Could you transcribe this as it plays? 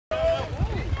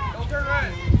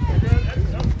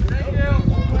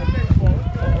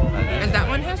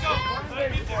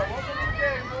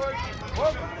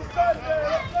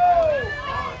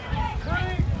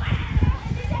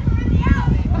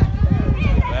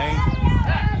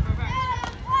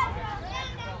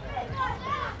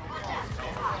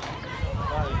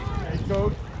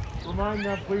behind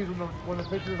them, please, when the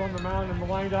pitcher's on the mound and the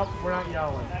lined up, we're not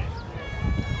yelling.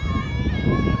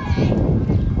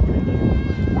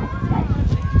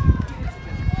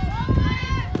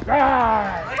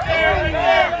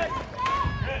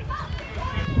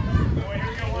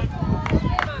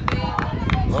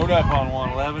 Load up on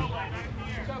 111.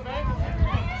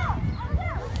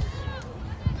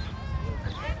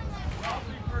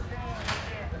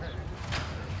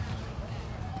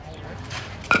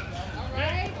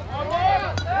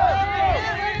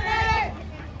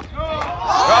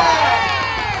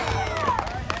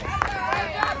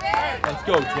 Let's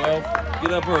go, 12.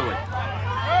 Get up early.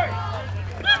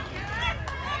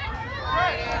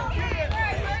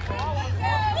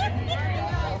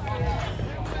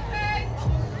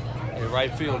 Hey,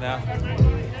 right field now.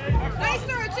 Nice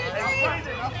throw,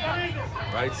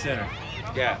 2-3. Right center.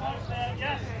 Gap.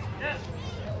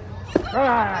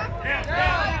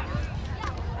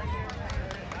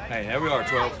 Hey, there we are,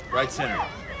 12. Right center.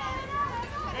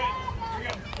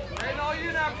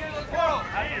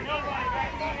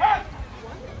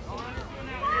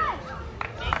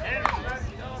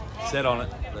 Set on it.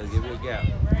 Let's give you a gap.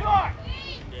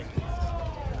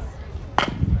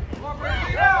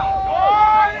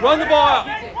 Run the ball out.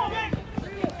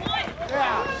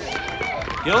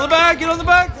 Get on the bag. Get on the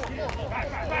bag.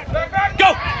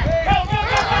 Go.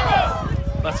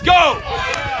 Let's go.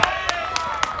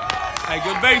 Hey,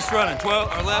 good base running. 12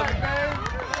 or 11.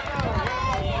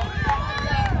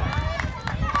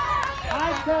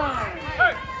 High time.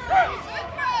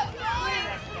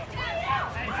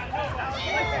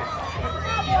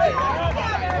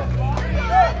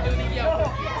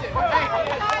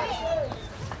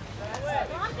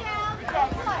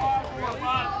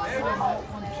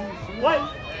 What?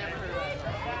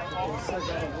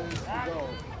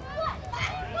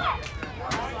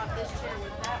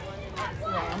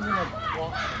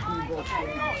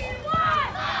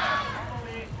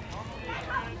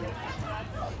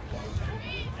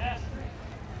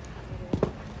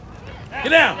 Get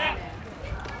down.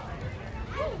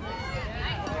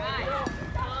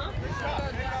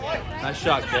 Nice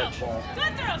shot, catch.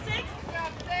 Good throw, 6.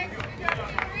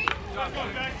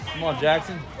 Come on,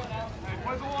 Jackson.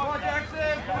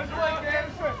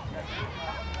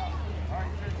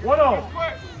 What on?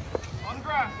 On the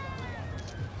grass.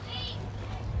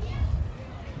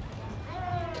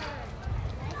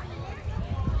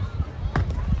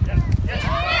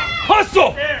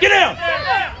 Hustle! Get down!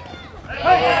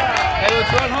 Hey,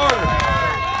 let's run harder.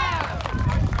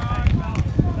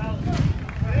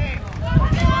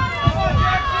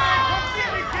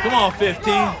 Come on,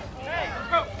 15.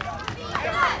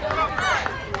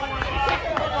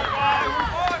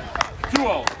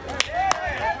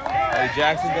 Hey,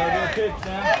 Jackson, gotta do a pitch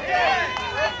now.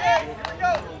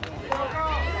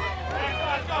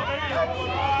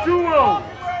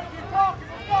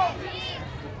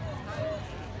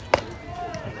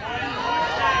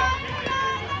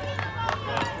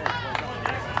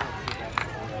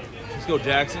 Let's go,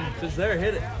 Jackson. If it's there,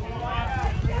 hit it.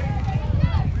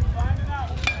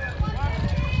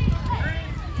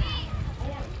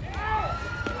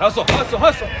 Hustle, hustle,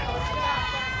 hustle.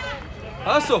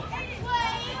 Hustle.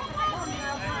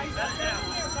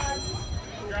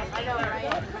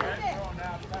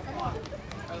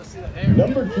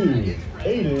 Number 2,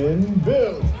 Aiden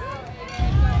Bill.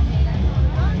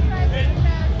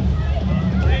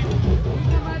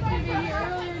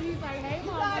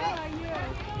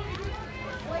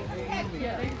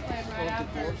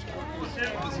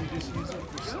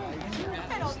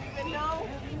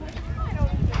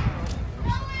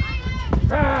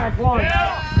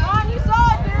 You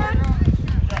saw it, dude.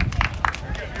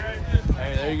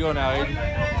 Hey, there you go now, Aiden.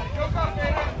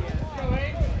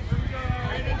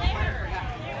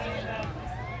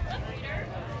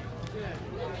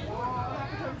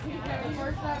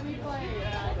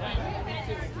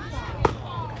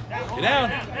 Get down.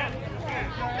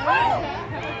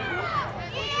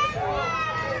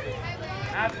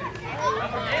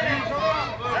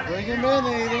 Bring him in,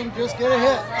 Aiden. Just get a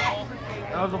hit.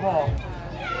 That was the ball.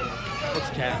 What's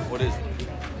cat? What is it?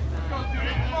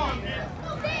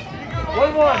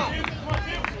 1-1.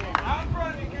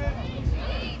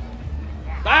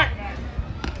 Back.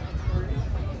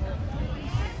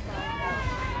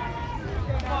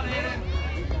 Come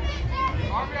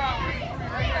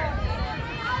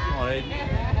on, Aiden.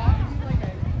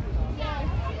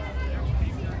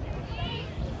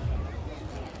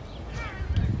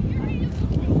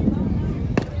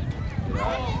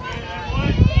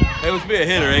 Hey, let's be a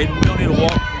hitter, Aiden. We don't need to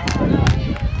walk.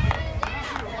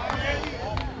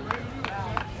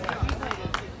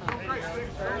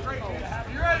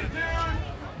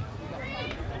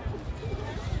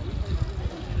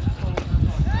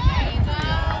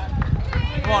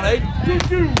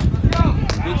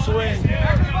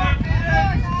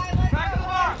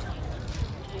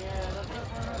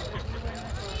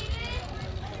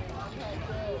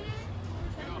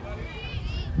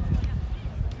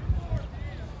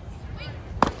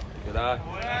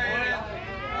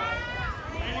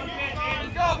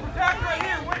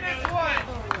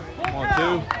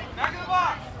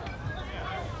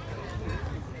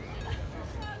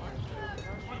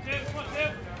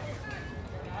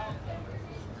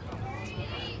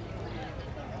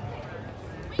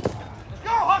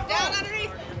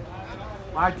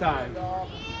 My time.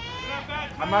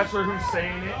 I'm not sure who's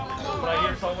saying it, but I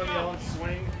hear someone yelling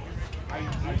swing. I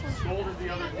scolded the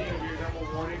other team here, number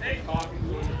warning, talking to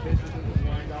the pitchers and just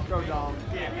lined up. Go Dom.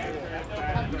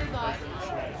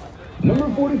 Number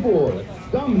 44,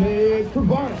 Dominic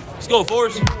Travana. Let's go,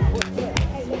 Forrest.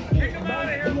 Kick him out of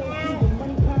here, Blue.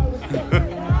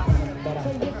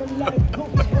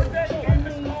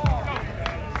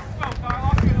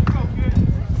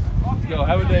 Let's go.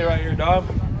 Have a day right here, Dom.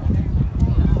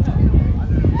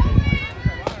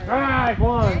 Strike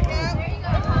one.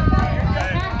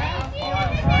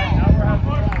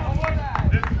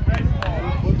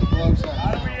 Put the gloves on.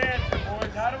 How do we answer,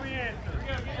 boys? How do we answer?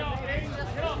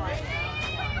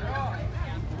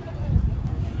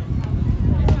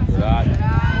 Right.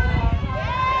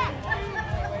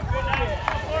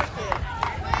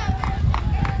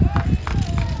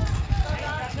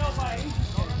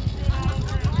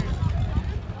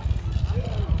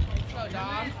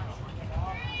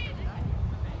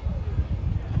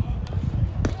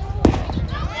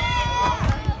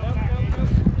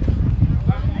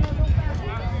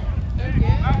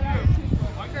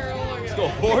 Let's go,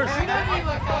 Forrest.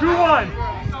 2-1.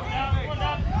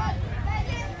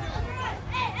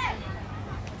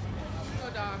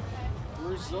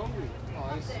 Where's Zoe? Oh,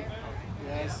 I see.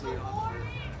 Yeah, I see it.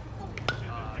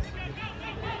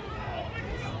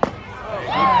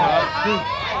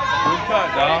 Good cut,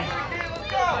 Dom.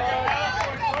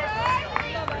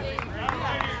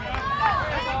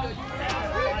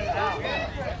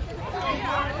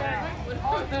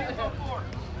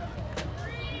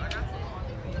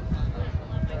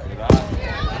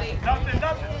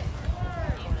 Nothing.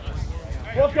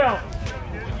 Look out.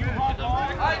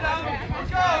 Hi, Dom.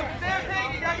 Let's go. Sam Pig,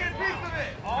 you gotta get a piece of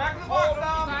it. Back of the box,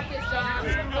 Dom.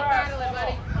 Battle it,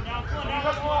 buddy.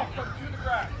 Cut him off. Come to the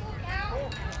grass.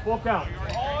 Full count.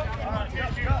 Now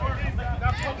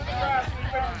come to the grass.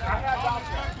 I have Dom.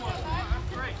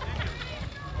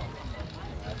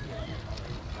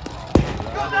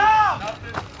 Go down.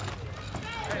 Nothing.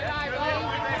 Good eye, buddy.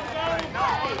 It's all right,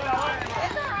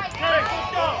 Hey, let's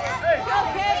go. Hey. Go,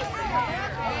 Case.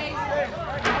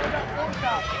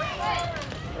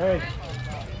 Hey.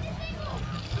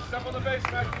 Step on the base,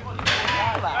 Max. Step on the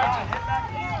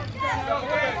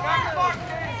base. Back the box.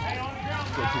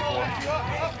 Go 2-4.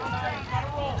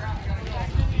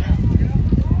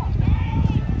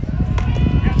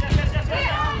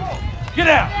 Get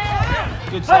out!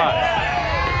 Good side.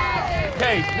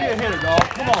 Case, be a hitter, dog.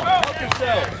 Come on, help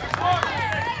yourself.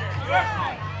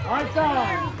 On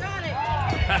time. Got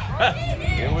it.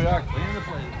 Here we are, cleaning the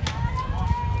plate.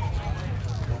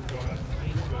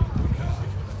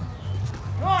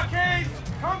 Come on, Case.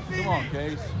 Come see Come on, me.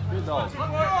 Case. Good dog. Let's go.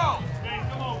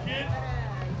 Come on, kid.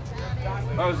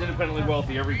 If I was independently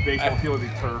wealthy, every baseball field would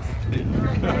be turf.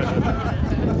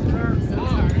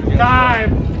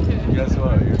 Time. Guess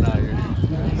what? You're not here.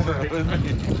 With me.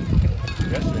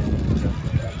 Yesterday.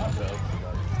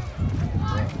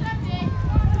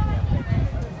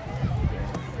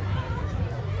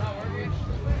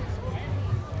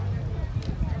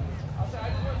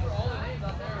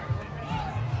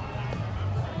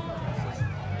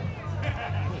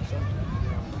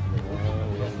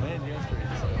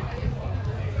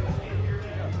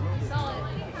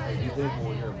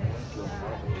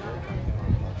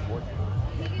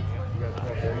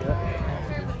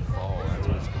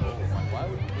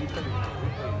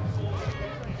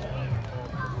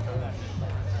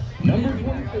 Number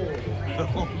 24,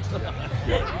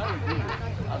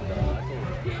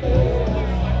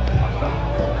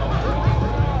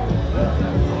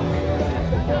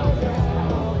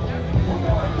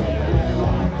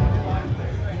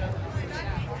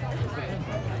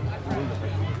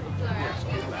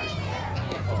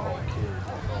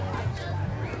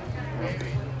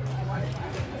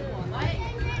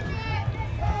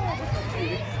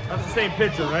 That's the same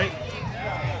pitcher, right?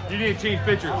 You need to change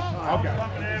pitchers. Okay.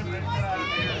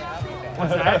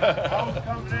 What's that?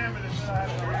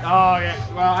 Oh, yeah.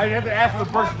 Well, I have to ask for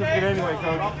the birth certificate anyway,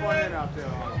 Coach. I'll put it out there.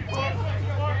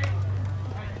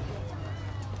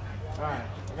 All right.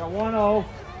 I got 1-0.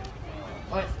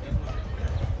 What?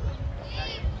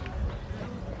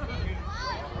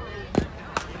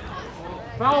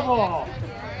 Foul ball.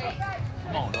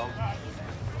 Come on, dog.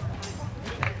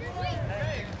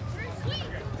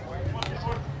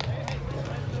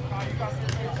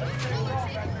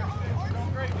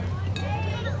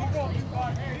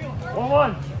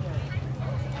 One.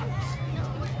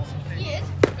 He is.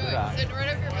 Good. eye. Sitting right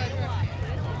up your butt.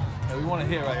 Hey, we want to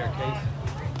hit right here, Case.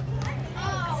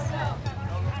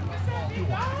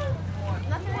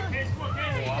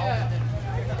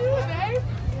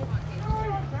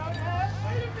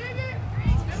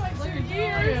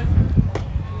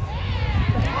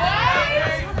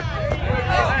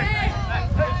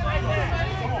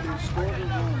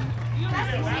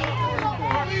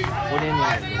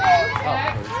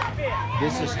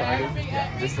 This is started.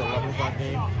 This is the 11 o'clock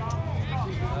game.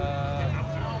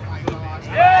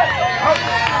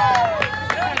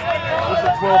 It's a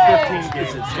 12-15 game.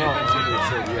 It's a 12.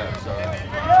 Yeah, so.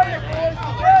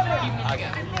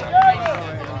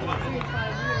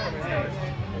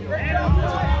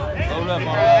 Load up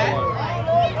on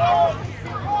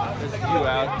this is you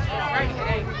out.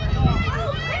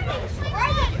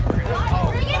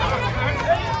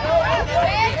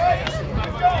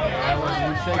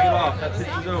 You shake it off. That pitch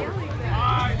is over.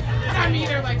 I'm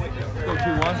either like. Go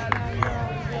 2-1.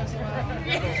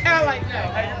 Yeah, like no.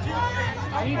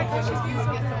 I need to push his views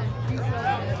to get some.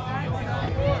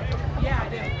 Yeah, I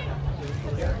do.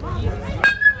 Yeah.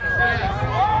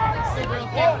 It's the real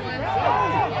big one.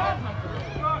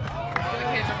 The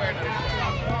kids are wearing them.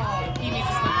 He needs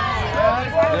to sleep in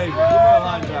his room. Hey, give me a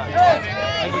line back.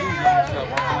 Take it easy on yourself.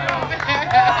 One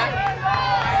time.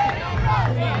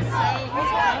 He's so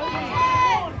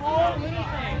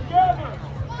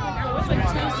It's like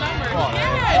 2 summers. Come on,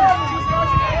 Yes! 2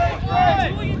 summers ago.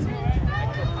 Julian too. I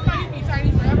thought he'd be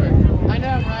tiny forever. I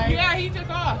know, right? Yeah, he took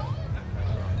off.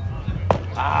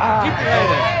 Keep your head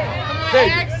in. Come on,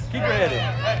 Take X. it. Keep your head in.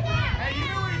 Hey, you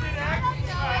knew what he did, X.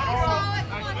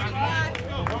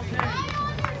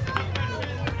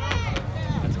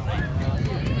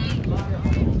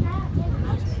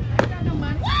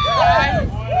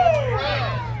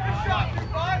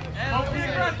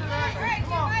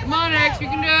 Come on, X, you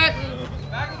can do it.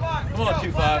 Come on, 2-5.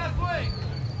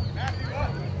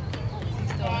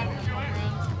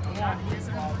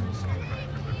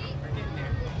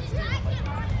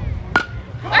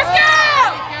 Let's go!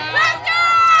 Let's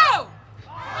go!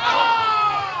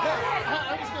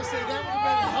 I was going to say that would have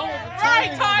been a hell of a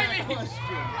Right timing. timing.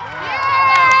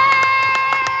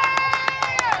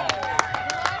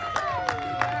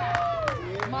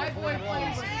 My boy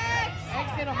plays. X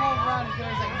hit a home run and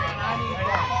goes like, man,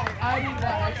 I need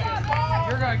that. X goes,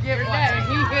 you're going to get one. And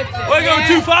he hits it. We're going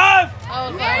 2-5.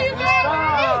 Oh, there you go.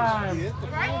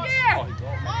 Right there.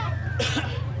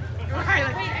 Right,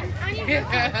 like,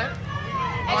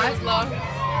 oh, that's long.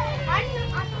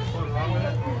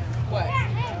 What?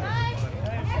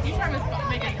 You trying to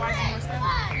make us buy some more stuff?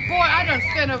 Boy, I done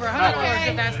spent over $100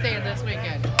 at that stand this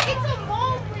weekend.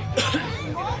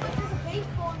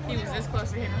 He was this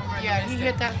close to hitting home run. Yeah, he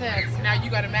hit that fence. Now you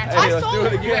got to match it. Hey, let's do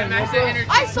it You got to again. match the energy.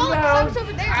 I saw it because I was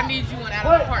over there. I need you one out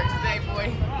of the park today,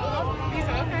 boy. He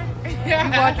said, okay. You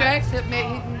watch X,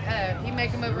 he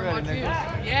make him over watch you.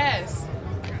 Yes.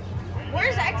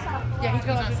 Where's X out? Yeah, he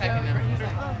goes on second now. He's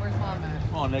like, where's mom at?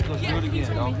 Come on, Nick. Let's do it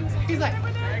again, dog. He's like, I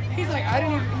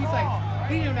didn't even,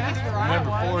 he didn't even ask for Remember,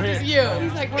 4 hits. It's you.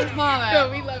 He's like, where's mom at? No,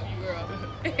 we love you, girl.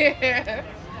 We're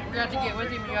going to have to get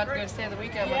with him. You have to go stay the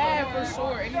weekend with him. Yeah, for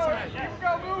sure. Anytime.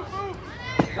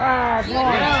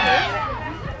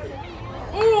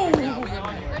 Ooh.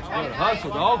 Good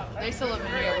hustle, dog. They still live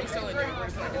in New York. We still in New York. We're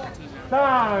still a different team now.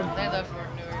 Time. They love New York.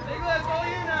 Nicholas, all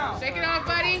you now. Shake it off,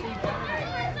 buddy.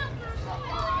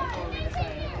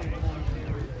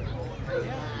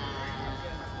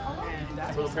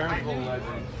 That's what parents hold, I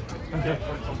think.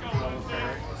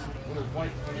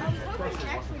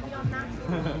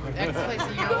 X plays in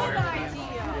York.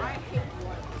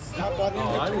 How about in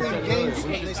between games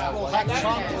when they spill hot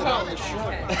chocolate on the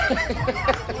shirt?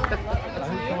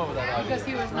 Because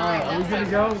he was All right, are we good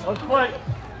to go? Let's play.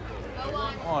 Come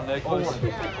on, Nicholas.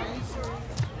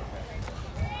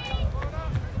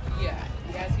 Yeah,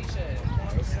 yes, he should.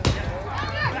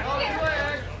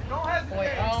 Don't hesitate. Boy,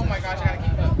 oh my gosh, I gotta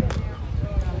keep up.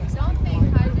 Don't think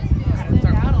I just did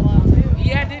out a lot too.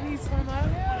 Yeah, didn't he swim up?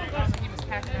 He was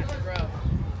passionate to grow.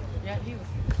 Yeah, he was.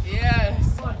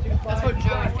 Yes. That's what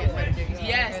Joey's getting ready to do.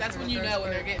 Yes, that's when you know when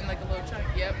they're getting like a little chunk.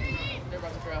 Yep, they're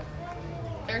about to grow.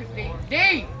 There's D.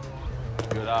 D!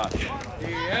 Good eye.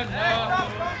 Yeah,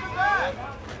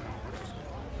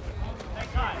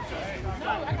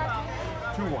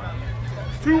 2-1.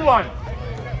 2-1.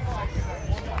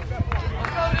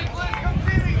 Let's go, Nicholas. Come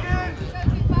see me, kid.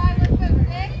 75, let's go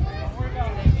 6.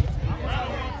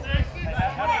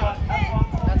 That's what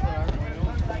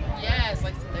Yes,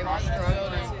 like They were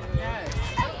struggling. Yes.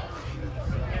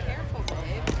 Careful,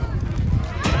 babe.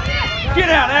 Get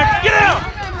out, X. Get out.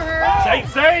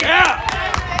 Say. Yeah.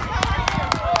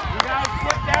 You guys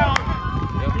sit down.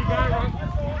 You guys.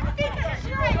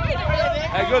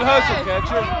 Hey, good hustle,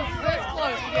 catcher. This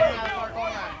close to getting out of the park all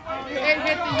right. It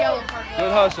hit the yellow part.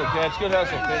 Good hustle, catch. Good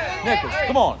hustle, catch. Nicholas,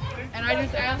 come on. And I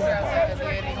just asked her, I was like, has he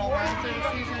had any home runs through the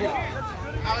season?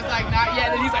 I was like, not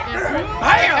yet. And he's like, bam!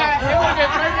 It would have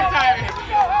been perfect timing.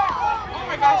 Oh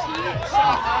my gosh, he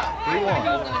shot up. He was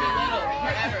going to be little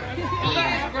forever.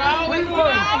 Please, bro.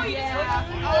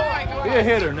 my God. Be a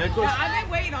hitter, Nicholas. Yeah, I've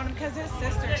been waiting on him because his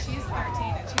sister, she's 13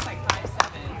 and she's like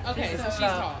 5'7". Okay, so she's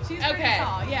tall. She's pretty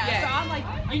tall, yeah. Yes. So I'm like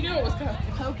You knew it was coming.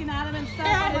 poking at him and stuff.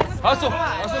 I'm like, what's Hustle. going on?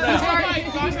 Hustle You down.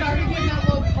 started getting that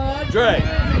little punch. Dre.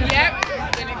 Yep.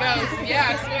 Then it goes. Yeah,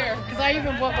 I swear. Because I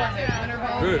even, what was it? Winter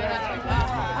ball? Good.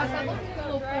 I said, look at that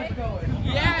little punch going.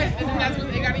 Yes, and then that's when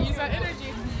they got to use that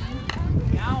energy.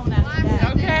 Down after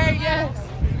that. Okay, yes.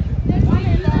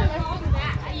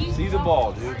 See the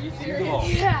ball, dude. See the ball.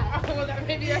 Yeah. Oh, well,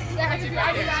 maybe that's the magic.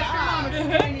 I didn't ask your mama to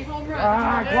do any home run.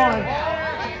 Ah, come on.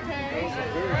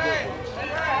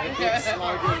 It's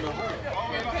slide in the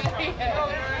hole.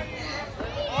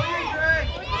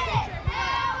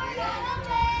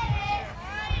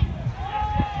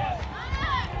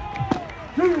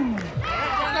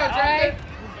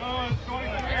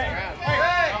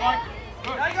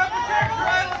 Let's go,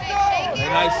 Dre. Hey,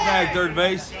 nice snag, third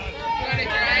base. You got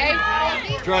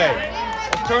it, Dre. Dre,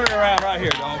 let's turn it around right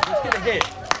here, dog. Let's get a hit.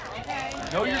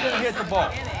 Know you're going to hit the ball.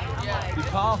 Be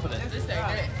confident. This ain't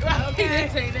it.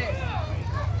 This ain't it.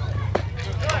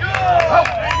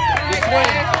 Good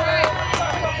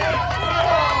swing.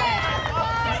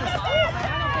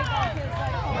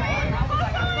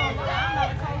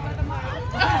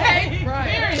 Okay,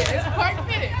 period. It's quite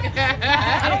fitting.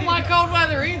 I don't like cold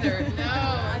weather either.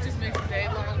 No, it just makes the day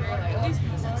longer. Like, at least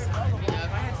give me some sun. You know,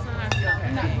 if I had sun, I'd feel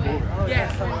okay.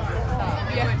 Yes.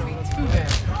 Yeah, it would be too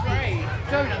bad. Right.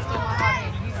 Joey done stole my hot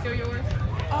hand. He's still yours?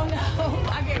 Oh no,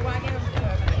 I gave him to him in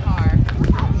the car.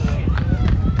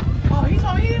 Oh, he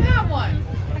told me he didn't have one.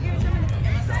 I gave it to him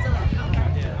unless it's still in the car.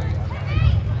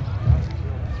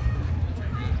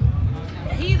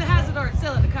 He either has it or it's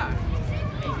still in the car.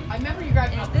 I remember you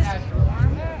grabbed Is off the this dash. warm?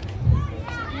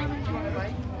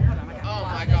 Oh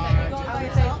my God. I was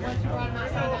gonna say, once you brought him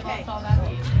outside, I saw that.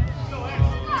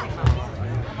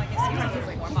 I'm like, it seems like it's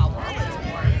like warm. My wallet's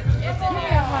warm. It's in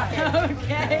there.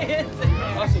 Okay, it's in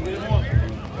there. Hustle, get one.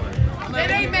 It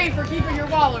ain't made for keeping your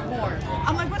wallet warm.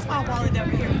 I'm like, what's my wallet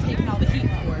over here taking all the heat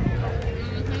for?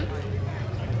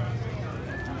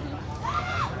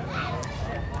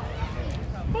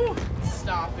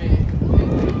 Stop it.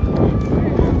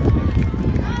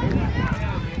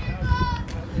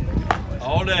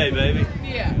 All day, baby.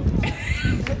 Yeah.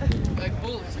 Like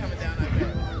bullets coming down like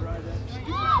that.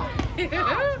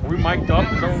 Are we mic'd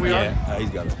up? Is that what we are? Yeah, he's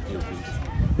got a earpiece.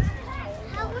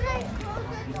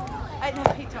 I know,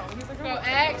 he told me. He's like, Go,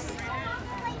 X.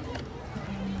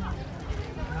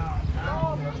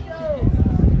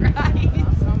 right.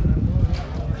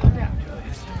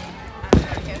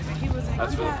 He was like,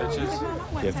 That's for the pitches? He's like, Mom,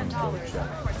 I want Yeah, $10. from the coach,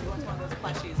 Of course, he wants one of those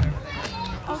plushies over there.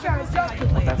 Okay, we'll see how you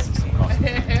play. That's the same cost.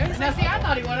 Now, see, I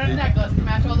thought he wanted a necklace to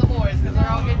match all the boys because they're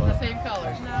all getting the same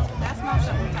colors. No, that's not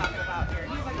something we're talking about here.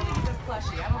 He's like, let me get this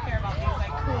plushie. I don't care about these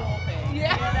like cool things.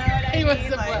 Yeah. You know what I He mean? wants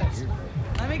the Like, plush.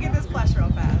 let me get this plush real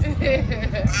fast.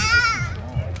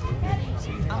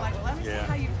 I'm like, well, let me see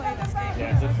how you play this game. He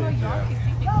was like, well, you already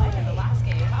see me play in the last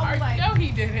game. I was I like, know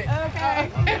he did it.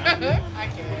 okay. I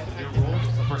can't.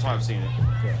 This is the first time I've seen it.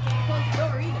 Close the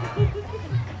door either.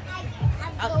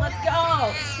 Let's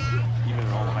go. Even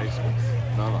in all the high schools.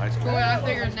 None of the high schools. Boy, I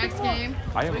figured next game,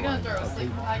 I am we're going one. to throw a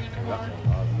sleeping bag in the corner.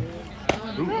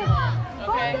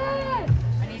 Okay.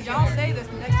 Y'all say this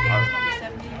next game is going to be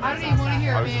 70. I don't even want to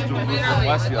hear I it, was just man. doing but Blue literally,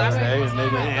 West the other day, and they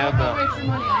didn't have don't the. waste your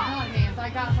money on hot hands. I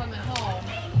got some at home.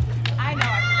 I know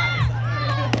I forgot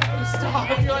to say. Stop.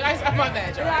 You're like, I'm on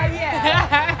that.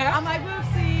 Yeah. I'm like,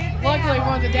 whoopsie. Luckily,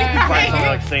 one of the dads Buy something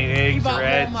like St. he Eggs bought or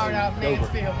Ed's. Walmart out in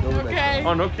Mansfield. Okay.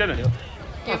 Oh, no kidding.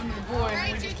 Gave them to the boys,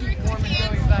 and we just keep warming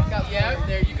Joey back up. Yep,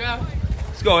 there you go.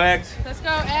 Let's go, X. Let's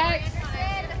go, X.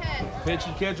 Pitch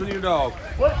and catch with your dog.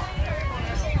 There you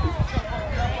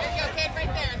go, kid,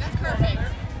 right there. That's perfect.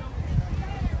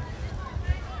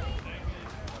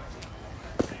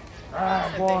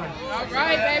 Ah, boy. All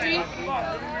right, baby.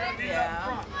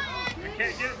 Yeah. You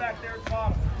can't get it back there at the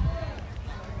bottom.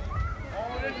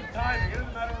 All it is timing. It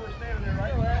doesn't matter where we're standing there,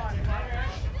 right?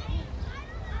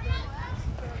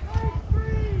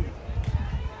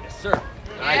 Yes, sir.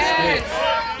 Nice Yes. pitch.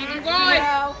 Keep him going.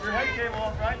 Your head came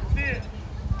off, right? You see it.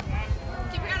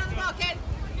 Keep your hand on the ball, kid.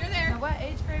 You're there. Now, what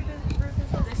age group is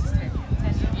this? This is 10.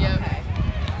 10. Yep. Okay.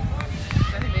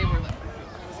 I think they were like,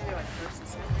 was it like first and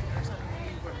second or something?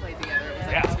 We were played together. It was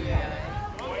like two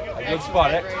together. Good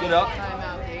spot, X. Get up.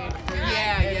 Timeout, the age group.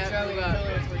 Yeah, yeah, Joey move and up.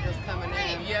 Julius were just coming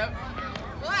in. Yep.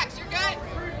 Relax, you're good.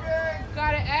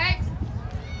 Got it, X.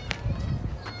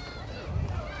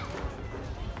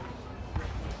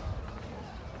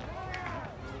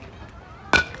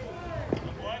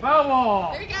 Foul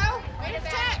ball. There you go. Way to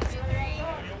protect.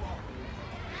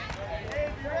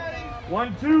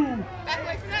 1-2. Back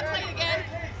away from Play it again.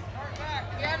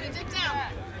 You're having to dig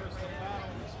down.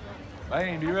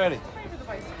 Bane, be ready.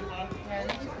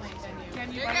 There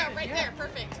you go, right there.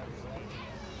 Perfect.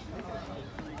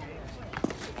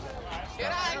 Good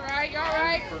eye. All right, you all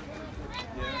right?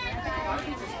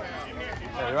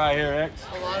 Hey, right here, X.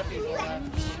 A lot of people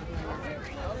left.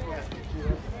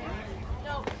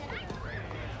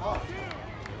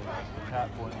 Tap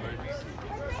point, baby.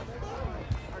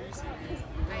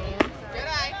 Good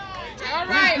eye. All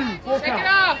right, shake it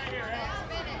off.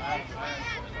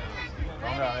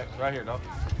 Calm down, X. Right here, dog.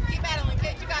 Keep battling,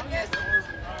 kid. You got this.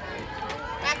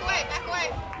 Back away, back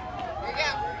away. Here you go.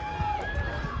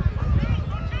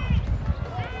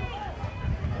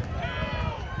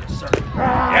 Yes, sir.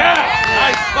 Yeah!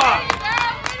 Nice spot.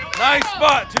 Nice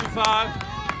spot, 2-5.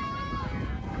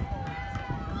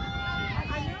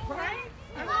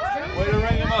 Way to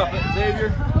ring him up, Xavier.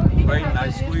 Great,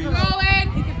 nice squeeze. Go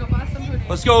in. He could go buy some hoodies.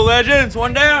 Let's go, Legends.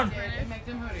 One down. Make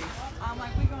them hoodies. I'm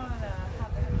like, we're going to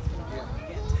have the hoodies for the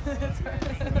weekend.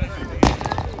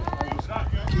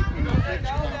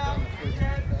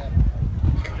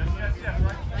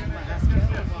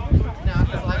 No,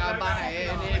 because like I'll buy it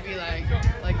and it'd be like you're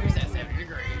at 70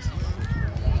 degrees.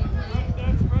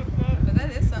 But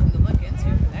that is something to look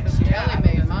into for next year. Kelly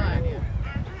made mine.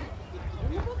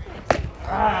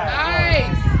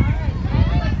 Nice.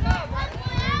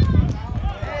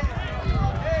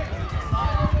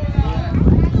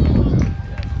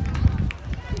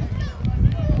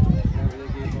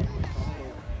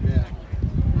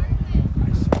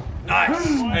 Nice.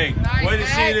 Hey, Nice, way to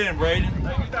see it X. in, Braden.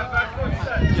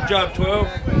 Good job, 12.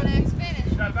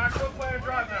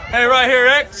 Hey, right here,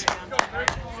 X.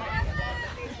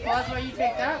 Well, that's why you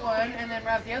take that one and then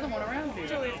wrap the other one around you.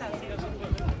 Sorry.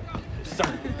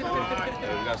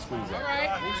 Yeah, we got to squeeze All that. right.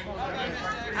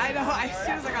 I know, as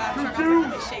soon as I got out of the truck, I was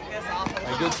like, let me shake this off a Hey,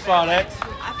 little. good spot, X. I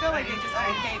feel like they just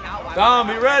all came out. Dom,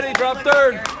 be ready. Drop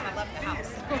third. When I left the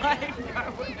house. Like, I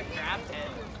wouldn't have grabbed it.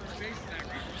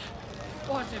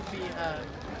 Watch it be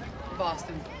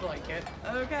Boston blanket.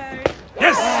 Okay.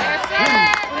 Yes! That's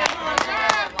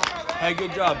Hey,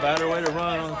 good job, batter. Way to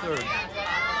run on third. It doesn't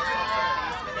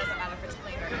matter if it's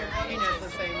clean or dirty. it. He knows the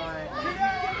same way.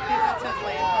 It says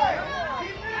lay it down.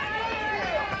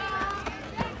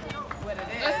 What it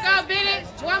is. Let's go, Benny.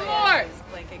 One more. His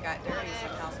blanket got dirty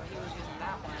somehow, so he was using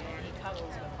that one, and he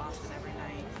cuddles with Boston every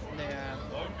night. Yeah.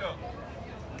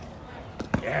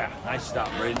 Yeah, nice stop,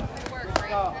 Braden.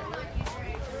 Oh.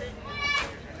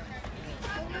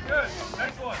 Good.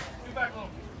 Next one. Do back a little.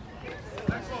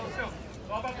 Next one. Let's go.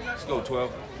 All about the next Let's go,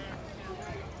 12.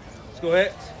 Let's go,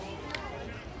 X.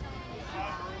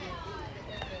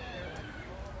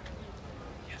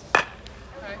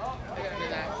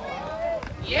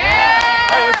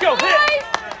 Yeah! Hey, let's go, hit!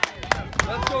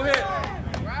 Let's go, hit!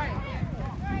 Right.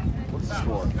 What's the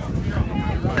score? 7.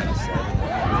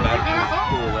 Back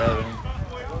to 11.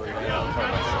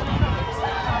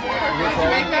 Did you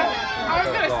make that? I was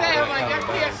going to say, I'm like, that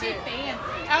can't be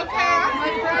fancy. Okay,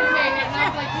 my friend made it, and I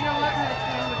was like, you know what?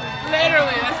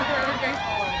 Literally, that's a perfect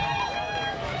baseball one.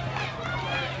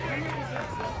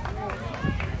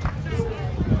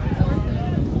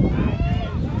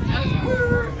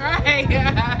 Right,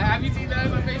 have you seen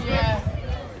those on Facebook? Yeah.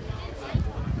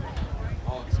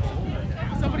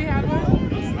 Somebody had one?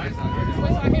 Just wait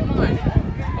till I get mine.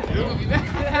 We'll be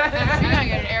back. You're gonna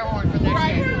get an air horn for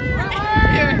next year.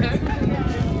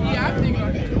 Yeah, I'm thinking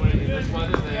of it.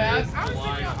 Yeah, I'm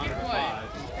thinking of getting one.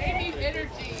 They need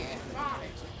energy. It's fine.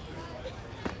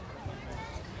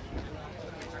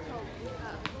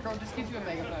 Girl, just get you a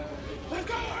megaphone. And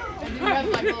then you have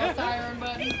like a little siren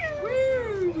button.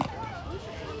 Woo!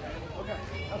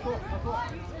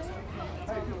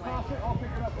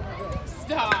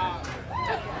 Stop.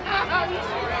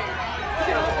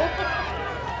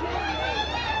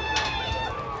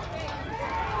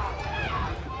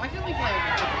 Why can't we play?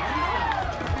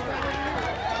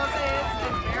 I'll say it's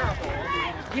bearable.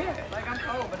 Yeah. Like, I'm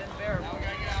cold, but it's bearable.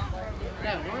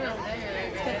 No, we're over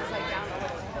there. It's like down the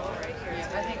hill right here.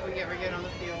 Yeah, I think we get on the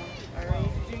field. All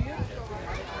right. Do you?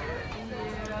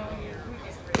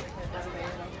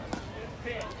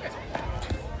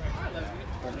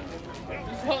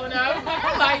 Pulling up.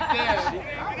 I like them.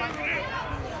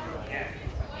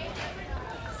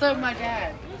 So my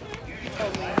dad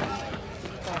told me,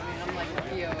 I'm like a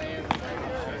POA.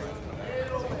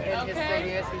 And his thing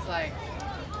is, he's like,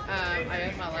 I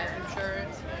have my life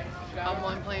insurance. On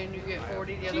one plan you get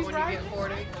 40, the other one you get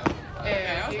 40.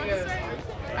 And he goes,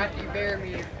 after you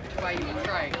bury me, why you can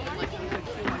strike. I'm like, you could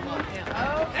kill him on him. Okay,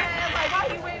 I'm like, why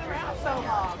are you waiting around so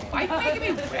long? Why you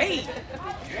making me wait?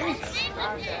 There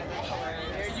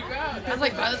you go. I was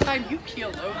like, by the time you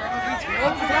keeled over, it'll be too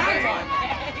Well, late.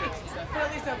 but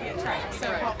at least it'll be a track.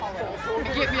 So Right.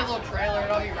 You get me a little trailer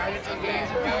and I'll be right into the games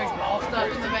and going ball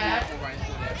stuff in the back.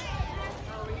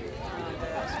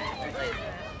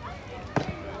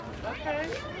 okay.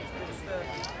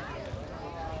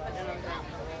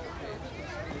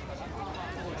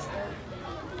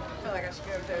 I feel like I should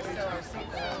go to sell our seat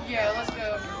though. Yeah, let's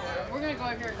go. We're gonna go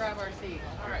over here and grab our seat.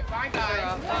 Alright, bye guys.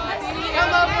 Come over.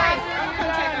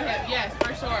 Come check on him. Yes,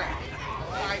 for sure.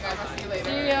 Alright guys, I'll see you later.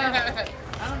 See ya.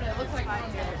 I don't know, it looks like mine's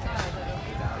on the other side though.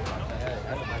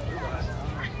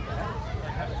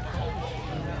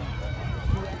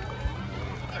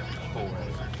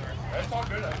 That's all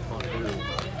good.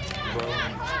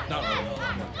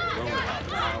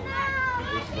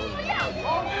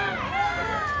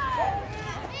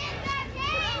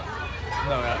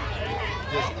 No,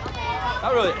 just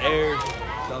not really air.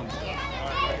 Some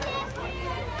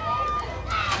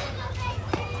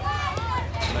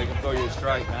make them throw you a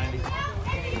strike, 90.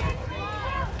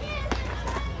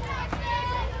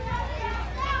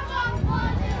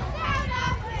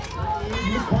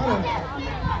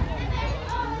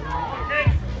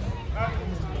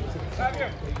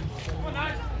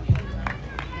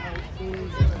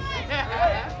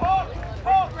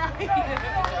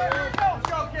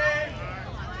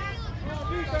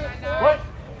 What?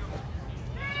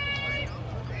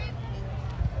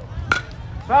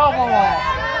 Foul ball.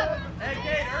 Hey,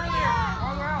 Kate, earlier.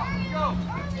 Farther out. Let's go.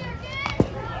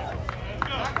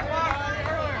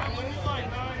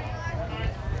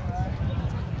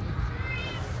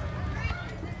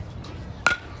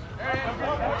 Back to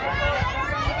block,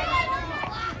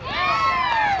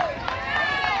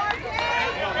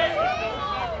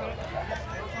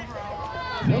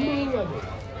 Number 11,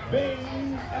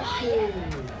 Bane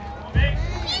Active.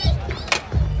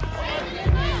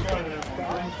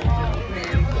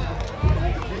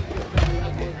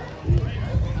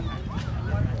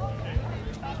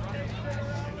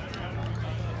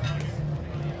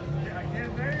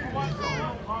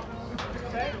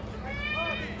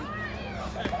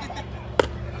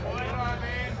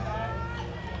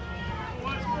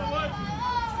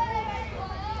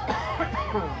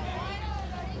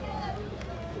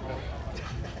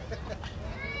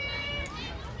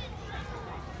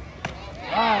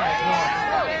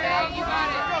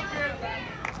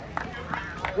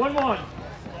 One.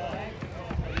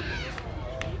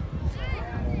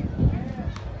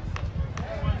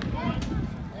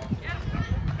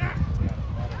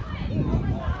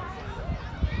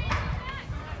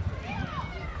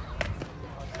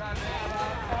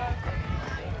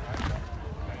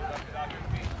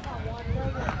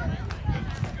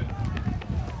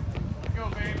 go,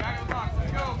 babe. Back to the box.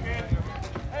 Let's go, kid.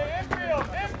 Hey, infield.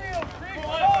 Creek,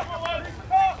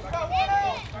 talk. Got one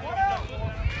out.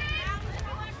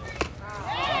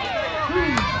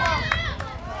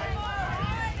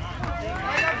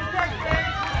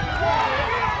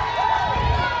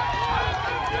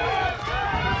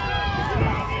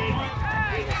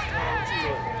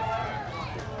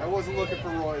 I wasn't looking for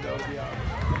Roy though, to be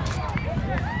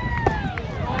honest.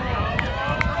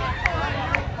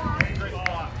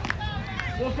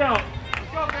 Look out.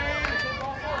 Let's go, man.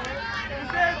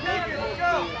 Who's there? Take it. Let's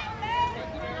go.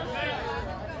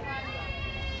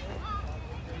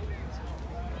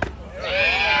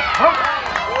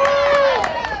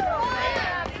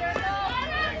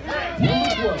 Number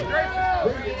 12,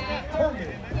 Brandon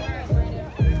Coleman.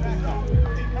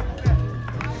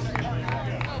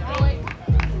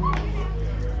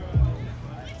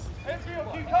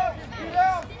 Infield, keep talking. Shoot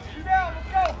down. Let's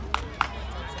go.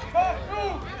 Talk,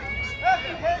 move. That's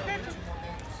it. Pay attention.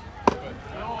 Go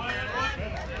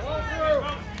through.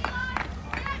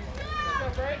 Let's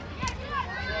go, Brad.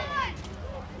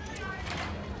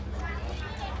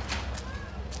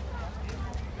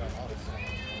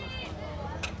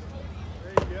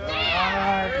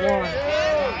 Alright, one.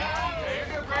 Hey,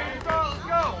 you're good, Brayden. Let's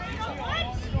go.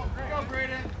 Let's go,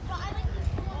 Brayden.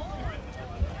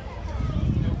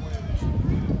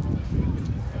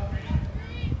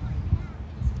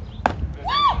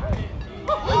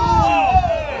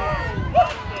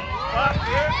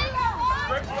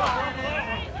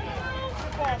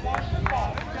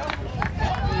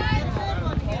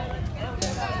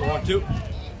 So 1-2.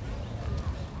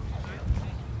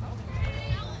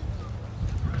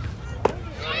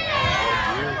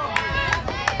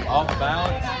 Off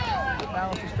balance. Get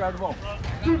balance and drive the ball.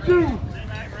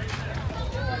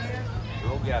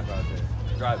 Real gap right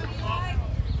there. Drive it.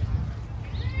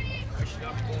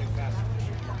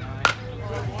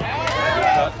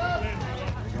 Cut.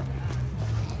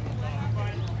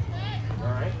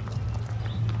 Alright.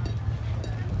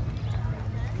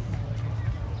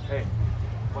 Hey,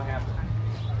 what happened?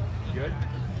 You good?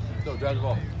 Go, drive the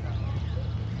ball.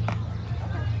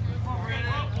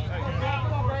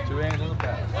 2 hands on the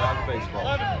pass. Drive the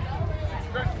baseball.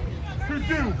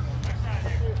 2-2.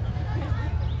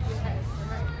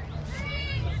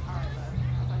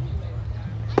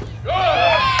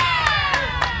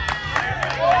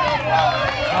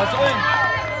 Hustle in.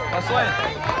 Hustle in.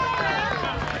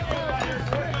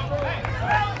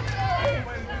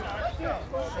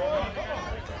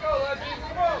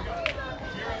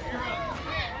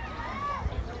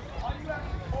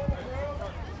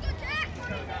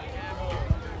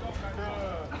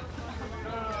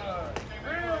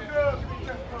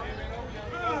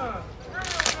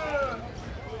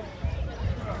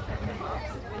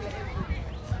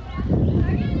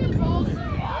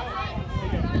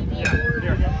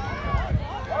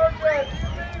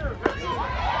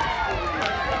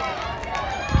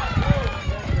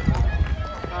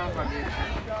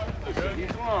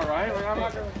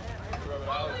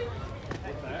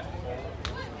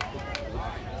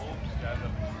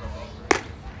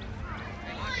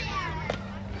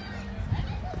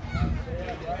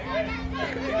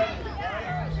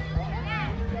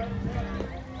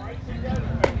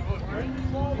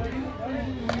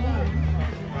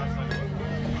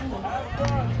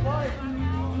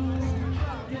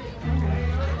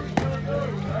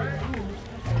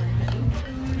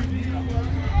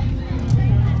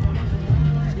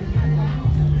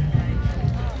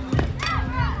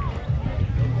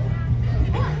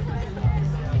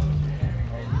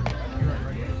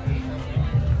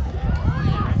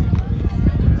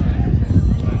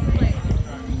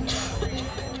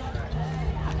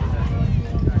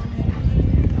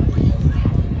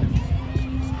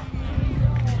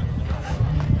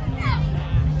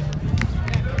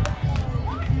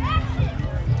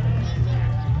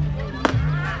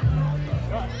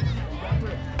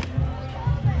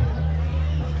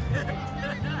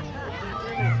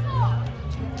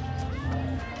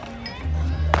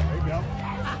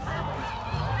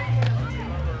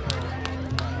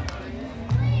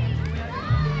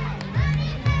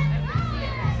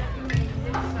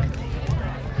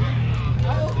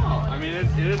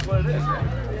 It is what it is, right?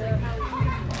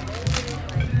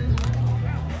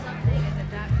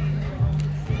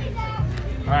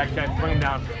 All right, okay, bring him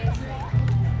down. Is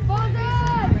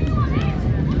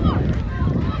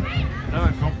that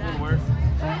uncomfortable to wear? Is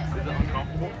that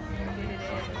uncomfortable?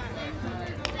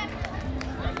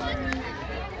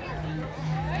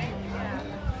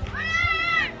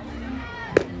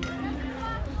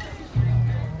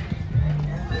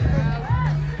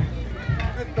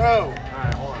 Good throw. All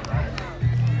right, hold on.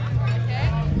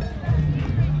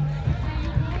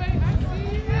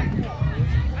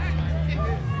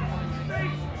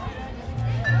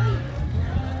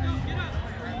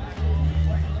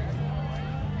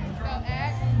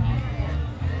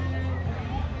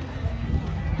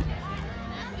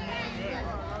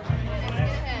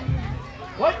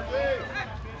 What?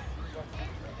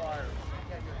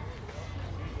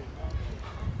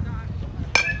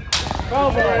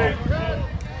 Foul ball.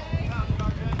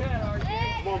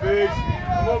 Come on, Biggs.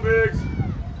 Come on, Biggs.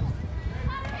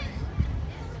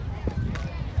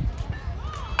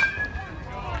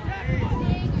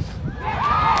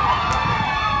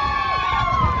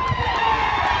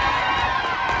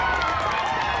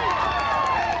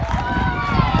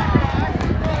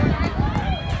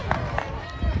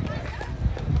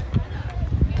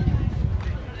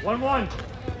 One.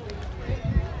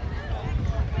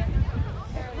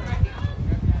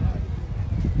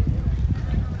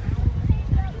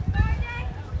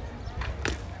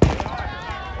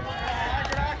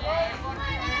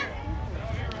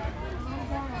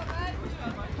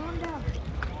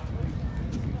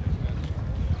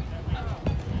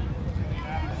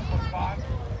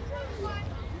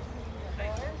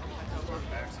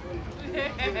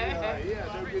 Yeah,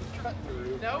 don't get cut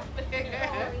through. Nope.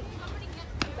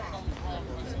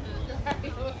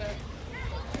 You're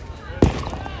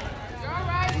all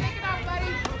right. Take it off,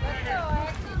 buddy. Let's go,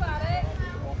 Alex. You got it.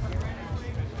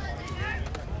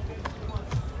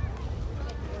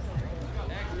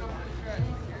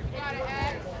 Got it,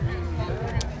 Alex.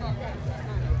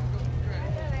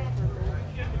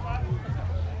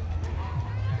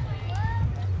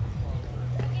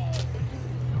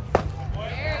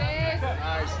 There it is.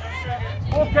 Nice.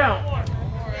 Full count.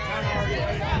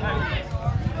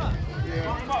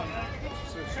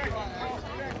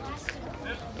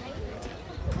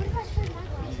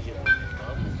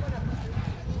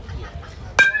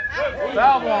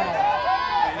 Foul ball.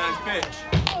 Hey, nice pitch.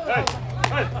 Hey,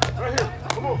 right here.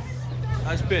 Come on.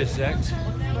 Nice pitch, Zach.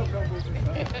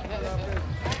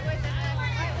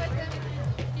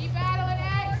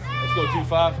 Let's go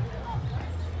 2-5.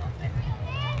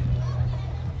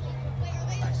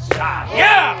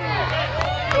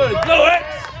 Yeah! Good, go X!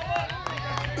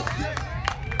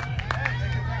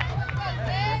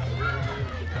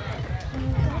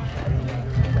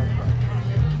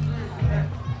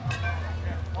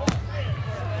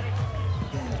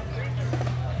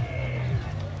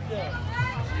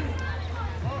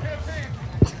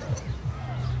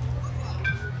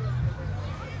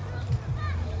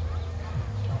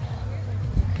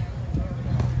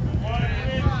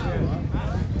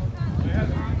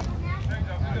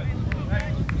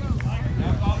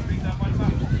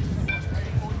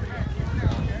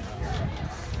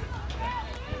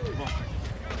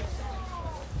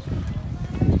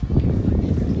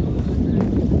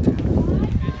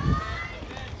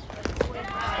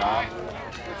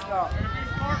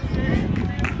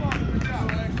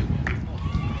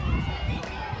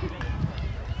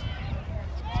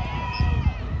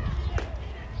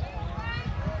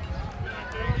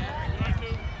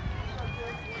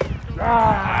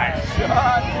 Nice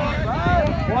shot.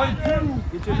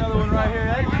 1-2. Get you another one right here,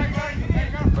 X.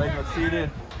 Right, let's see it in.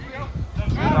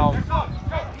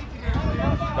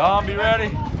 Dom, be ready.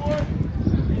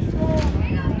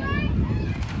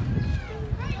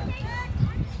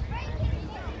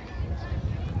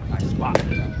 Nice spot.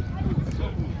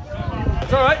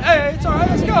 It's all right. Hey, it's all right.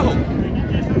 Let's go.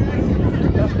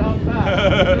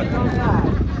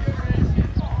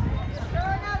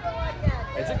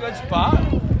 It's a good spot.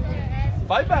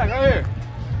 Fight back right here.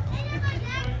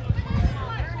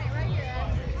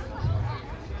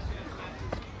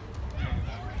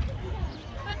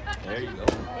 There you go.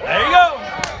 There you go.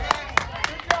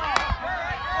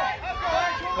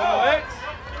 Go, X.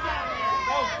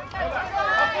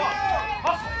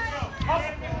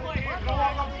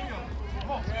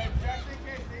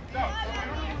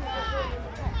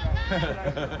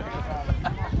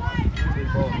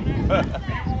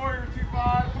 Warrior 2-5.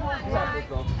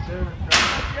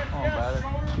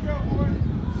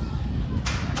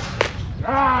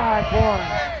 Ah, boy.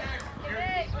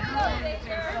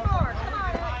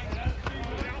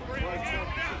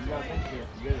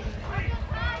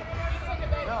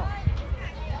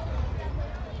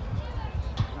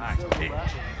 Nice pitch.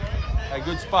 Hey,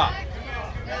 good spot.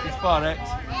 Good spot, X.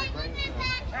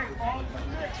 Hey, Paul,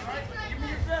 give me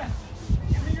your best.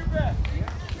 Give me your best.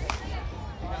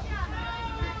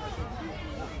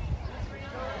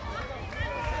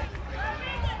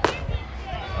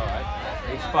 All right.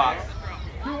 Good spot.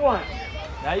 2-1.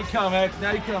 Now you come, X.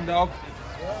 Now you come, dog.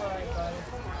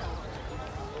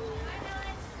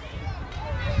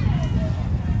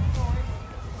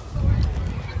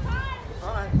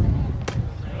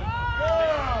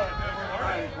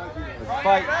 Let's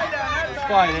fight. Let's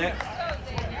fight, X.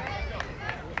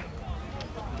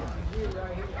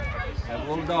 Have a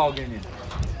little dog in you.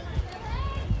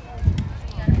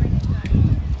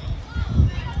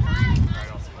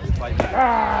 Way to fight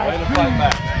back. Way to fight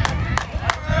back.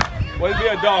 Way to be a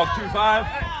dog, 2-5.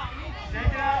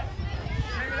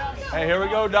 Hey, here we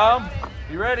go, Dom.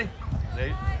 You ready?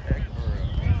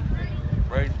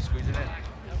 Braden, squeeze it in.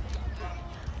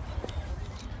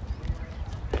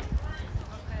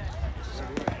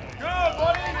 Good,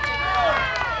 buddy.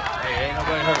 Hey, ain't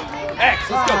nobody hurt. X,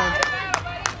 let's go.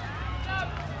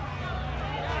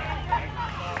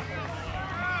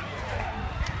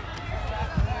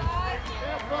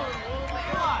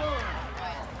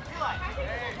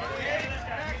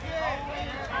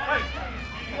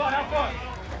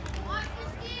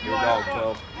 Good dog,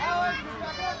 Phil.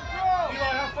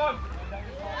 Eli, have fun.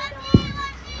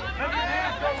 Have your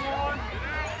hands go on.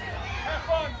 Have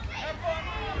fun. Have fun.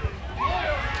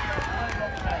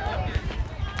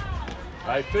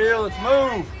 Right, Phil, let's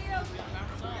move.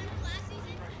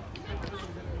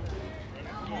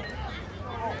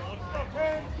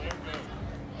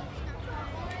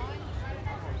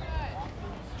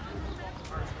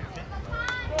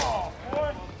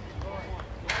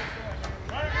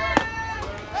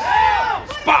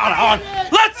 Spot on.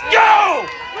 Let's go.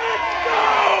 Let's go.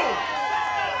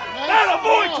 Atta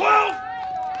boy, 12.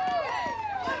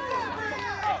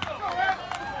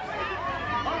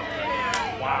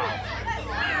 Wow.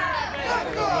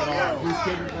 Who's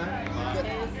getting that?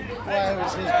 Well, it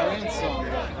was his grandson.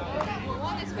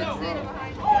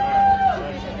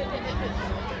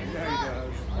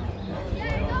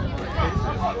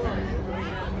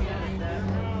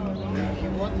 He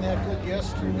wasn't that good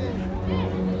yesterday.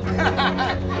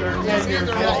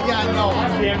 Yeah, I know.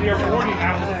 Damn near 40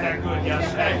 now wasn't that good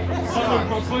yesterday. Someone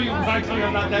proclaim you actually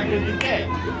I'm not that good today.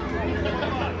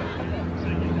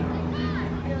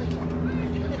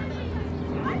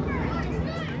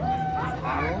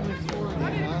 Only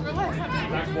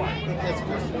what? That's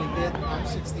supposed to be good. I'm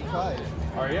 65.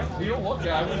 Are you? You don't look it.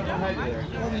 I wouldn't have had you there.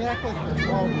 Well, you act like you're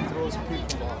 12 and throws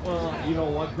people off. Well, you know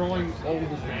what? Growing old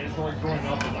is mandatory. Growing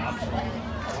up is optional.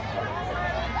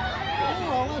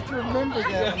 Oh, I'll have to remember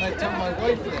that when I tell my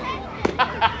wife that.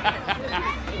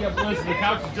 Yeah, but listen, the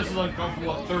couch is just as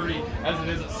uncomfortable at 30 as it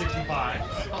is at 65.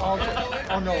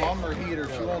 Oh no, I'm her heater.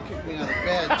 She won't kick me out of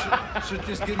bed. She'll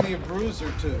just give me a bruise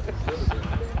or two. It's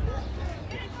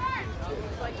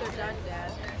like they're done,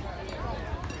 Dad.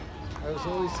 I was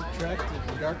always attracted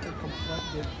to darker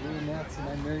complected brunettes, and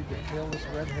I married the palest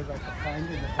redhead I could find,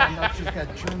 and I found out she's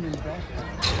got German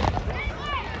background.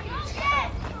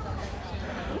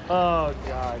 Oh,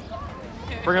 God.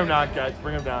 Bring him down, guys.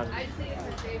 Bring him down. Then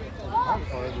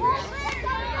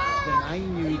I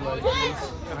knew like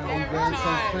this. My own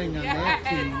grandson's playing on that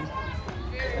team,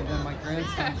 and then my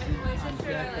grandson's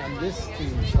back on this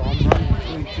team, so I'm running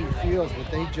between two fields, but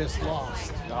they just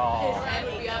lost. Oh.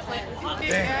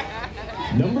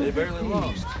 They barely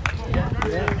lost.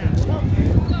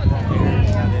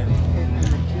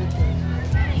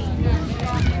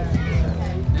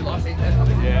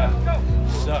 Yeah.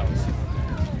 Sucks.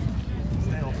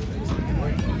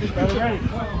 Ready?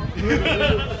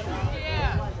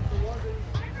 Yeah.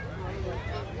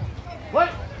 What?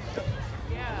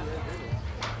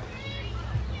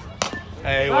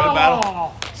 Hey, what a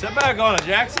battle. Sit back on it,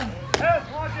 Jackson. Yes,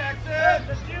 come on, Jackson.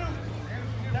 That's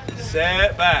you.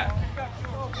 Set back.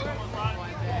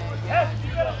 Yes,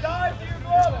 you gotta dive to your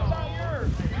glove. It's not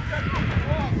yours.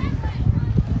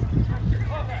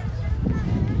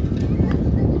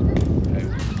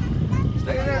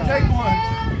 Stay there and take one.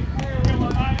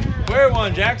 Wear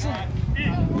one, Jackson.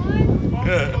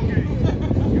 Good.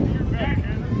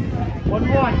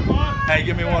 1-1. Hey,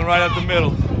 give me one right up the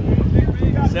middle.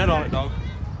 Set on it, dog.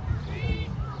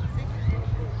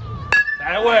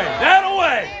 That away. That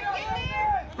away.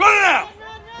 Run it out.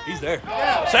 He's there.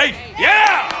 Safe.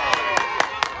 Yeah.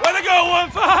 Way to go,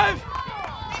 1-5.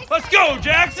 Let's go,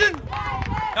 Jackson.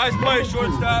 Nice play,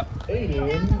 shortstop.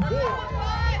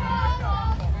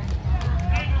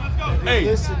 Hey.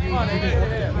 Listen, you get it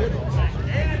up the middle.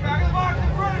 Back box in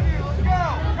front of you. Let's go.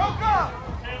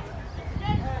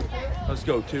 Let's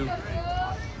go, Go, 2. Let's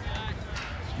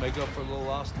make up for a little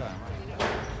lost time.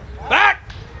 Back!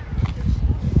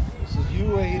 So you,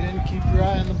 Aiden, keep your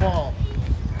eye on the ball.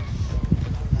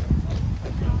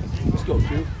 Let's go,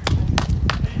 2.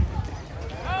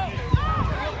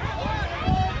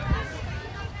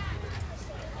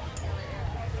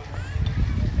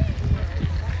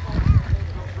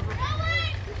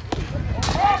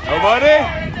 Nobody?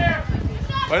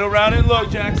 Wait around and look,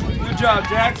 Jackson. Good job,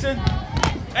 Jackson.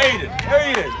 Aiden, there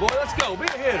he is, boy. Let's go. Be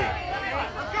a hitter.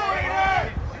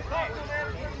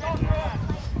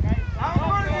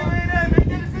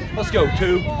 Let's go,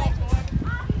 2.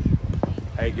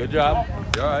 Hey, good job.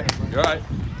 You're all right. You're all right.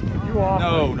 You off.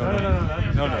 No. No.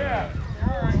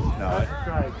 That's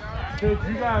right. Kids,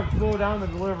 you gotta slow down the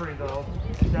delivery, though.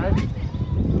 Okay?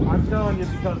 I'm telling you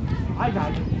because I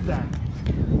got you set.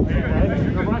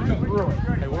 Okay? You're rushing through it.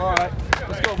 Hey, we're all right.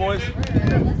 Let's go, boys.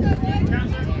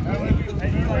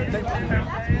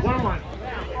 1-1.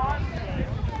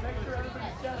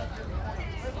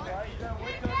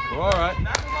 We're all right.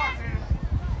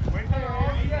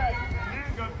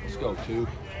 Let's go, 2.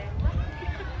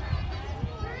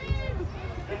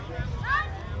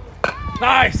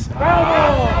 Nice.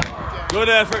 Good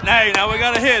effort. Hey, now we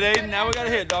got a hit, Aiden. Now we got a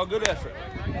hit, dog. Good effort.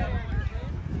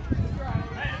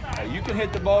 Hey, you can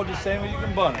hit the ball just the same way you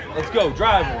can bunt it. Let's go.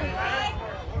 Drive one.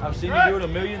 I've seen you do it a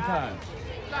million times.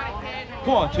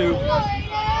 Come on, 2.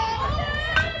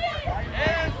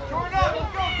 And short up.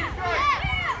 Let's go. Keep going.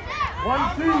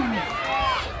 1-2.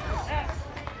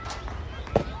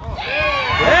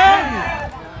 Yeah.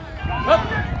 Up.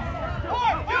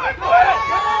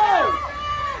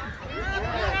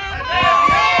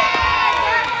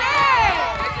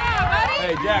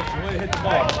 Hey, Jackson, way to hit the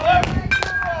ball.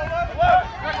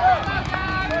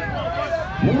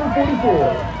 Number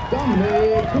 44,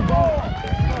 Dominic Cabal.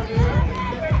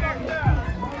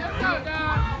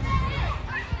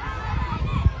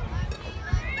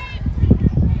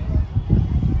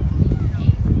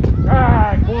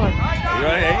 You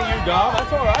ready? Ain't you, Dom?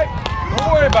 That's all right. Don't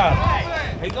worry about it.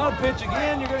 He's gonna pitch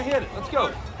again. You're gonna hit it. Let's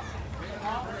go.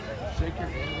 Shake your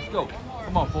hand. Let's go.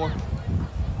 Come on, 4.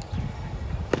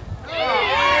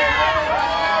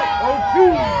 Oh, 2.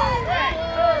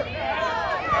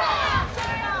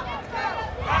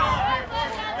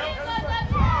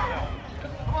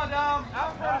 Come on, Dom.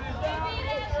 Out front of you.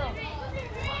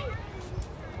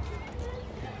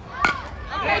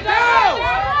 Okay, go!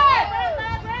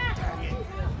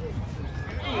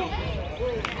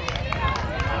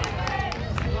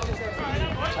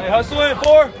 hustle in,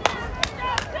 4.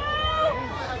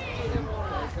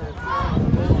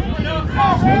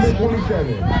 Number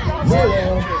 27,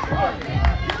 Marion.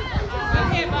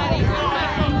 Okay, buddy.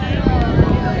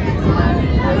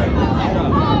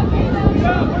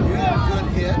 Good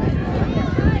hit.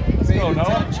 Let's go, Noah.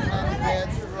 Attention on the bad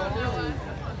throw.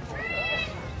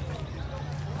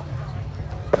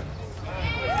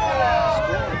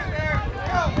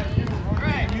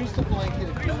 Use the blanket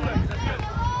if you want.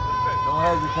 Don't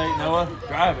hesitate, Noah.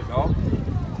 Drive it, dog.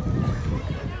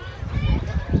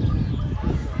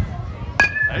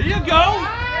 There you go.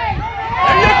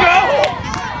 There you go.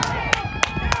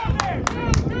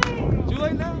 Too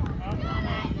late now.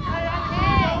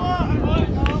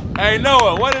 Hey,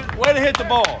 Noah, way to hit the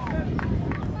ball.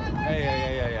 Hey.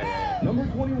 Number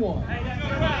 21.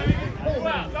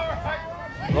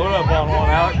 Load up on one,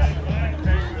 Alex.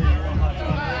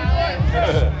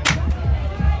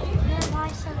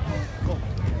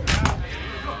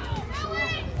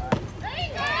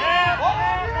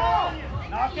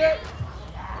 Knock it.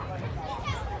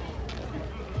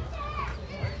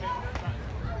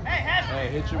 Hey,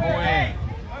 hit your boy in.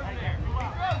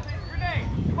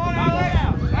 Come on, Alex.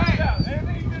 Hey,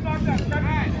 anything you can knock that.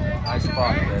 Nice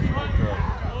spot, Dad.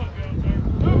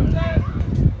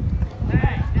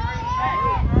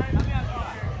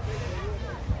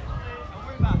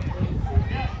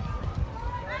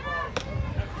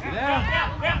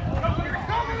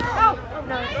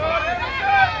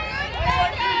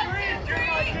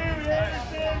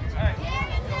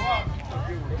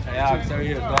 Hey, Alex, there he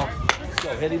is, dog. Let's go,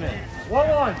 hit him in.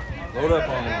 1-1. Load up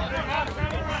on one.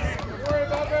 Worry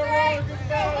about that roll.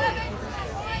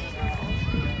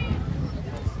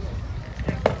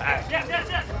 Yes.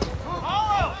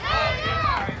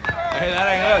 Hey, that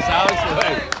ain't us, Alex.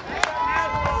 Wait.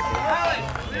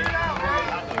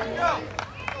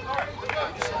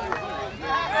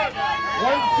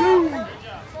 One, two.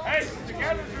 Hey,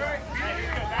 together's right.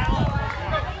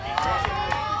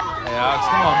 Hey, Alex,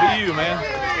 come on, be you, man.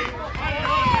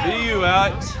 Be you,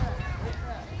 Alex.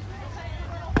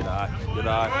 Good eye, good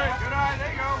eye. Good eye,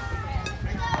 there you go.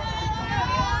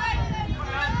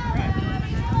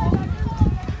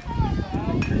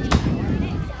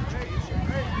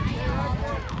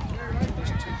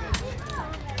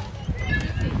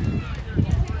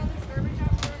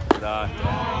 Good eye.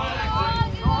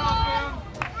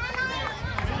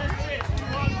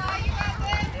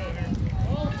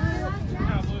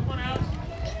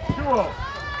 2-0.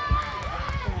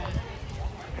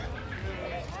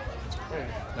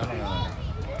 No.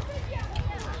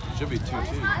 Should be 2-2.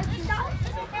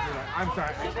 I'm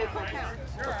sorry.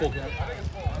 Full count.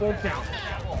 Full count.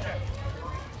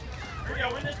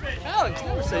 Alex,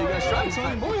 never say you got strikes on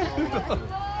him, boy.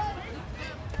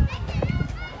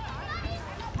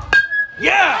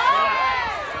 Yeah!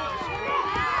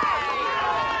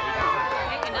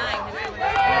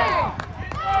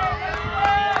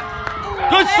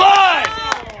 Good slide!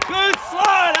 Good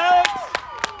slide, Alex!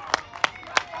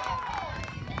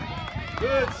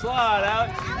 Good slide,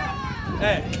 Alex.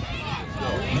 Hey.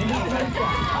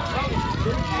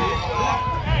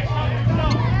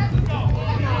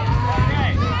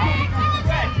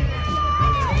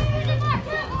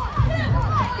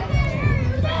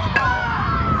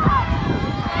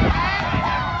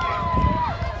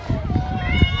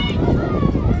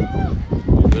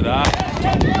 Good eye.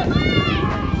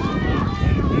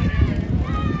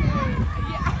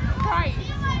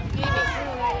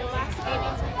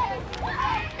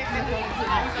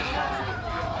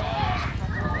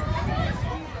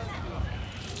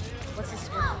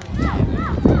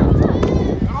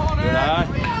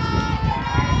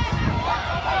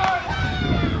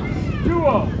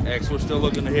 X, we're still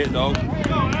looking to hit, dog.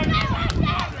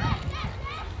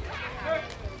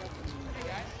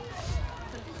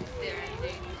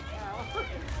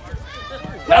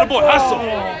 Attaboy, hustle.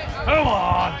 Come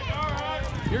on.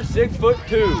 You're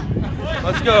 6'2".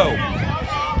 Let's go.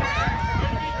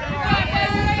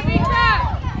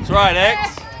 That's right,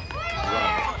 X.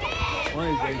 One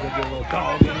of these days I'll get a little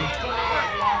dog in me.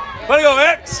 Way to go,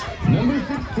 X. Number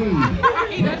 16.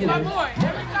 That's my boy.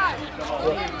 Every time.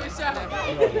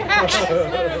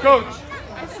 Coach,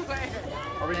 I swear.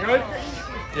 are we good?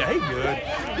 Yeah, he good.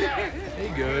 He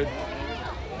good.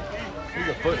 He's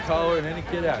a foot taller than any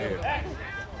kid out here.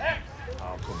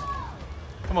 Oh, come on.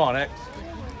 Come on, X.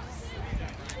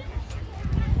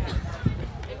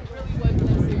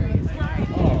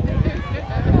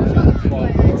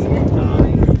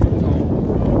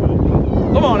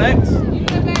 Come on, X. You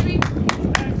good, baby?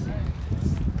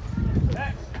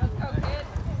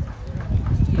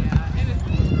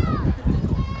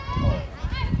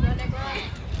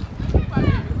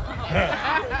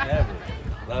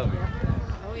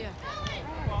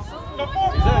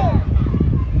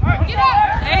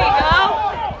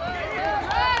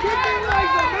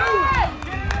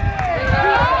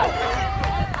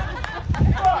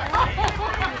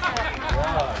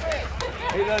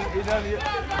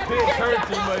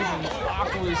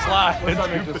 What's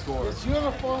underneath the score? This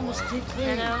uniform is too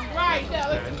clean. Right, no,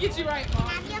 let's get you right,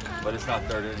 Mom. But it's not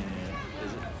third inning yet,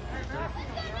 is it?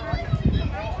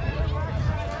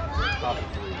 Top of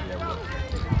 3, yeah.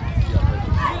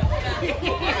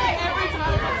 Every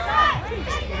time.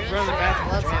 Run the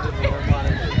bathroom.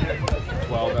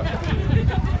 12 after 2.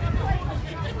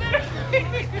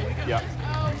 Yeah.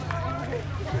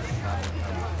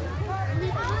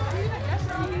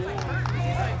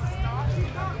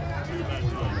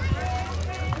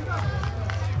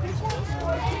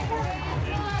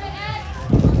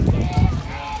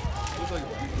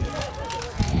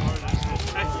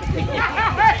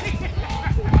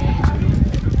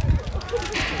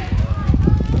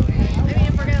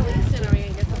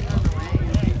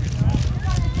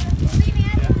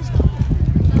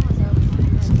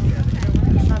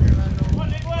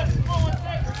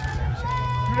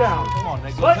 Down. Come on,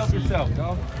 Nick. Go help yourself,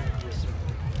 dog.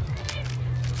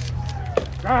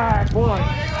 All right, one.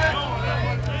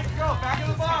 Let's go. Back in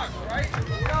the box, right? Let's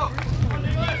go.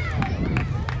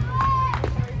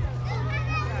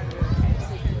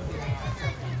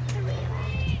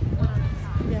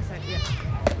 Yes, I did.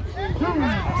 Not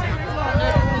that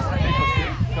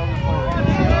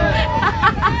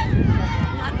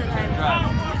I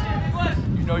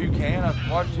You know you can.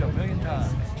 I've watched you a million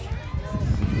times.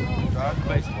 Drive the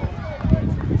baseball.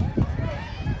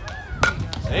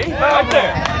 See? Right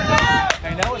there.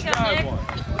 Hey, now let's drive one.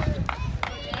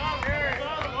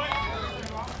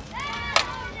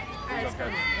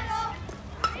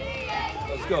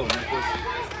 Let's go, Nicholas.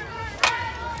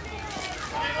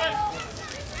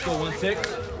 Let's go 1-6.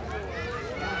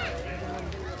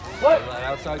 What? That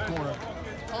outside corner.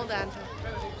 Hold on.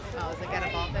 Oh, is it got a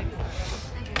ball thing?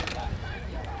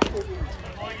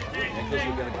 Nicholas,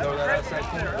 we're going to cover that outside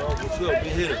corner. Let's go. Be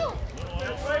hitter. Go,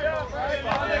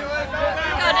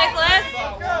 Nicholas.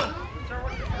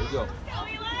 There we go.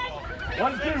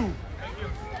 1-2.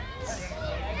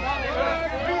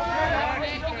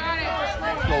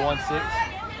 Let's go 1-6.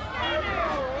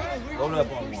 Load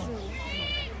up on one.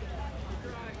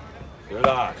 Good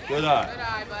eye. Good eye. Good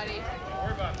eye, buddy.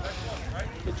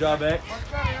 Good job, X.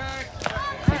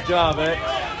 Good job, X.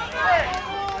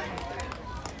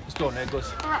 Let's go, Nicholas.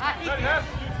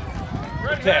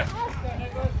 Attack.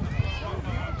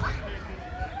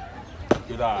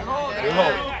 Good eye. Good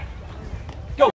hold.